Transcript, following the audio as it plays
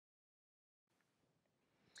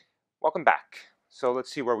Welcome back. So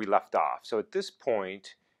let's see where we left off. So at this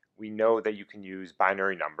point, we know that you can use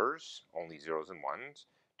binary numbers, only zeros and ones,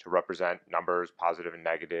 to represent numbers, positive and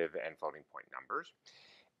negative, and floating point numbers.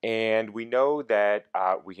 And we know that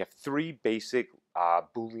we have three basic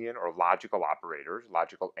Boolean or logical operators: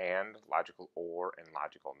 logical and, logical or, and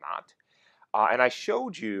logical not. And I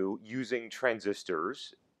showed you using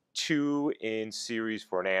transistors, two in series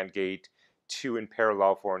for an AND gate, two in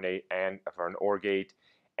parallel for an OR gate,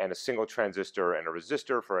 and a single transistor and a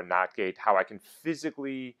resistor for a NOT gate, how I can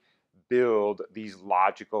physically build these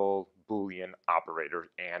logical Boolean operators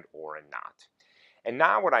and, or, and not. And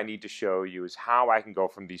now what I need to show you is how I can go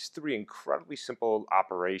from these three incredibly simple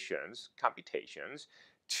operations, computations,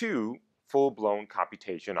 to full-blown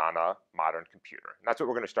computation on a modern computer. And that's what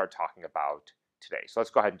we're going to start talking about today. So let's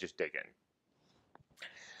go ahead and just dig in.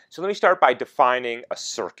 So let me start by defining a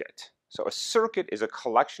circuit. So a circuit is a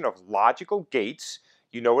collection of logical gates.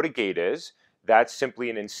 You know what a gate is. That's simply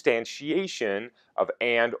an instantiation of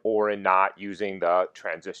and, or, and not using the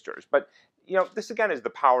transistors. But you know, this again is the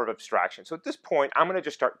power of abstraction. So at this point, I'm going to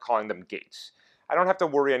just start calling them gates. I don't have to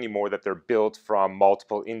worry anymore that they're built from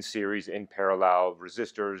multiple in series, in parallel,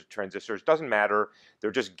 resistors, transistors. Doesn't matter.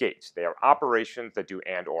 They're just gates. They are operations that do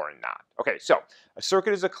and, or, and not. Okay, so a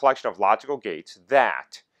circuit is a collection of logical gates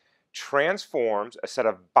that transforms a set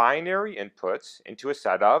of binary inputs into a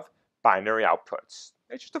set of binary outputs.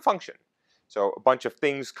 It's just a function. So a bunch of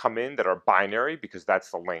things come in that are binary because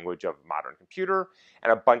that's the language of a modern computer,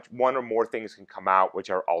 and one or more things can come out which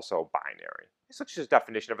are also binary. So it's just a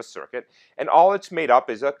definition of a circuit, and all it's made up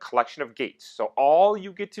is a collection of gates. So all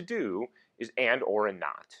you get to do is and, or, and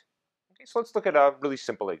not. Okay, so let's look at a really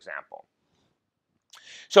simple example.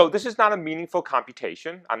 So this is not a meaningful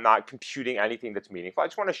computation. I'm not computing anything that's meaningful. I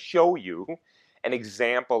just want to show you an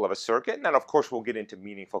example of a circuit, and then of course we'll get into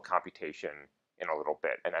meaningful computation in a little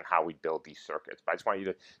bit, and then how we build these circuits. But I just want you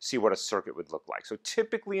to see what a circuit would look like. So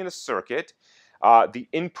typically in a circuit, the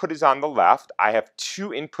input is on the left. I have two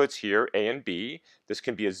inputs here, A and B. This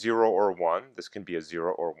can be a 0 or a 1. This can be a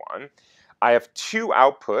 0 or 1. I have two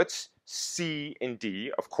outputs, C and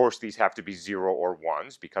D. Of course, these have to be 0 or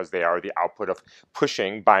 1s because they are the output of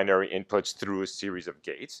pushing binary inputs through a series of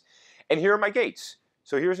gates. And here are my gates.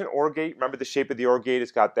 So here's an OR gate. Remember the shape of the OR gate?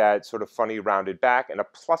 It's got that sort of funny rounded back and a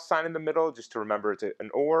plus sign in the middle, just to remember it's an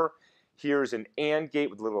OR. Here's an AND gate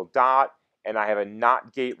with a little dot, and I have a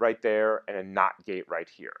NOT gate right there and a NOT gate right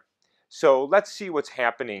here. So let's see what's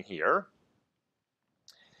happening here.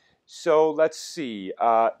 So let's see.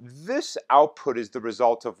 This output is the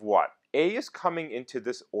result of what? A is coming into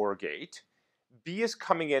this OR gate. B is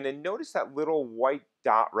coming in, and notice that little white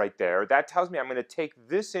dot right there. That tells me I'm going to take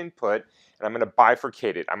this input and I'm going to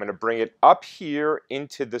bifurcate it. I'm going to bring it up here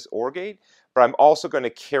into this OR gate, but I'm also going to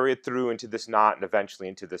carry it through into this NOT and eventually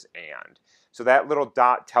into this AND. So that little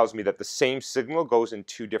dot tells me that the same signal goes in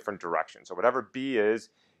two different directions. So whatever B is,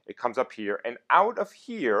 it comes up here, and out of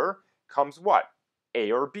here comes what?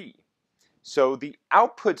 A or B. So the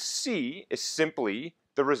output C is simply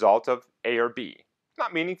the result of A or B.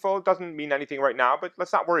 Not meaningful, it doesn't mean anything right now, but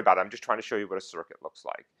let's not worry about it. I'm just trying to show you what a circuit looks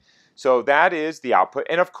like. So that is the output,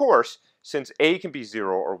 and of course, since A can be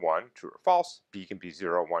 0 or 1, true or false, B can be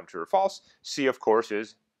 0, 1, true or false, C of course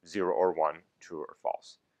is 0 or 1, true or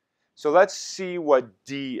false. So let's see what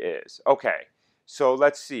D is. Okay, so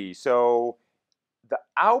let's see. So the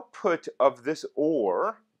output of this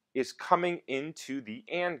OR is coming into the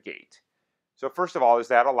AND gate. So first of all, is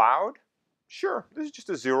that allowed? Sure, this is just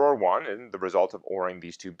a 0 or 1 and the result of ORing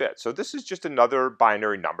these two bits. So this is just another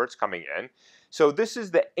binary number. It's coming in. So this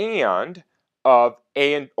is the AND of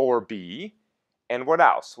A and or B. And what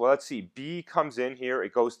else? Well, let's see. B comes in here.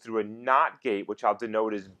 It goes through a NOT gate, which I'll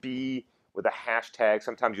denote as B with a hashtag.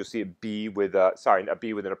 Sometimes you'll see a B with a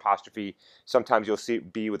B with an apostrophe. Sometimes you'll see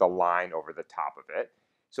B with a line over the top of it.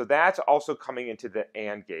 So that's also coming into the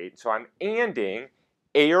AND gate. So I'm ANDing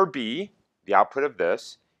A or B, the output of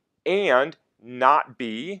this, and not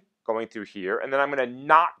B going through here, and then I'm going to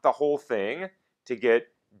NOT the whole thing to get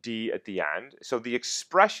D at the end. So the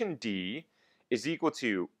expression D is equal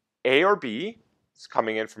to A or B, it's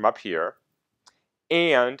coming in from up here,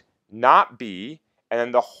 and not B, and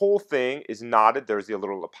then the whole thing is knotted. There's the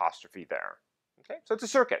little apostrophe there. Okay, so it's a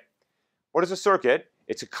circuit. What is a circuit?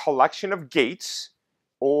 It's a collection of gates,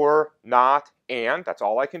 or not and, that's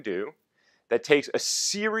all I can do, that takes a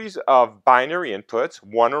series of binary inputs,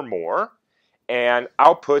 one or more, and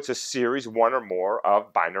outputs a series, one or more,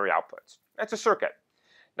 of binary outputs. That's a circuit.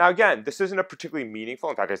 Now again, this isn't a particularly meaningful,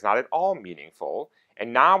 in fact it's not at all meaningful,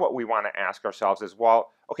 and now what we want to ask ourselves is,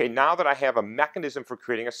 well, okay, now that I have a mechanism for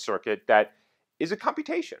creating a circuit that is a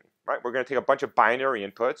computation, right? We're going to take a bunch of binary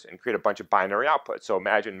inputs and create a bunch of binary outputs. So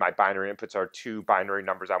imagine my binary inputs are two binary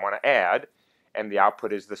numbers I want to add, and the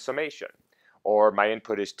output is the summation. Or my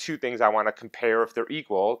input is two things I want to compare if they're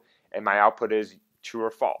equal, and my output is true or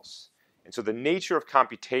false. And so the nature of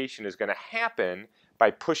computation is going to happen by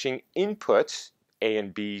pushing inputs, A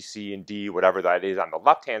and B, C and D, whatever that is on the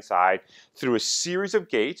left-hand side, through a series of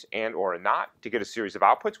gates and or a NOT to get a series of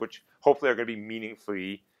outputs, which hopefully are going to be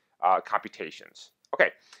meaningfully computations.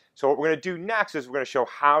 Okay, so what we're going to do next is we're going to show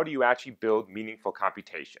how do you actually build meaningful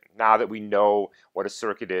computation now that we know what a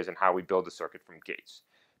circuit is and how we build a circuit from gates.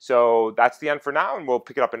 So that's the end for now, and we'll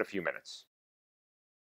pick it up in a few minutes.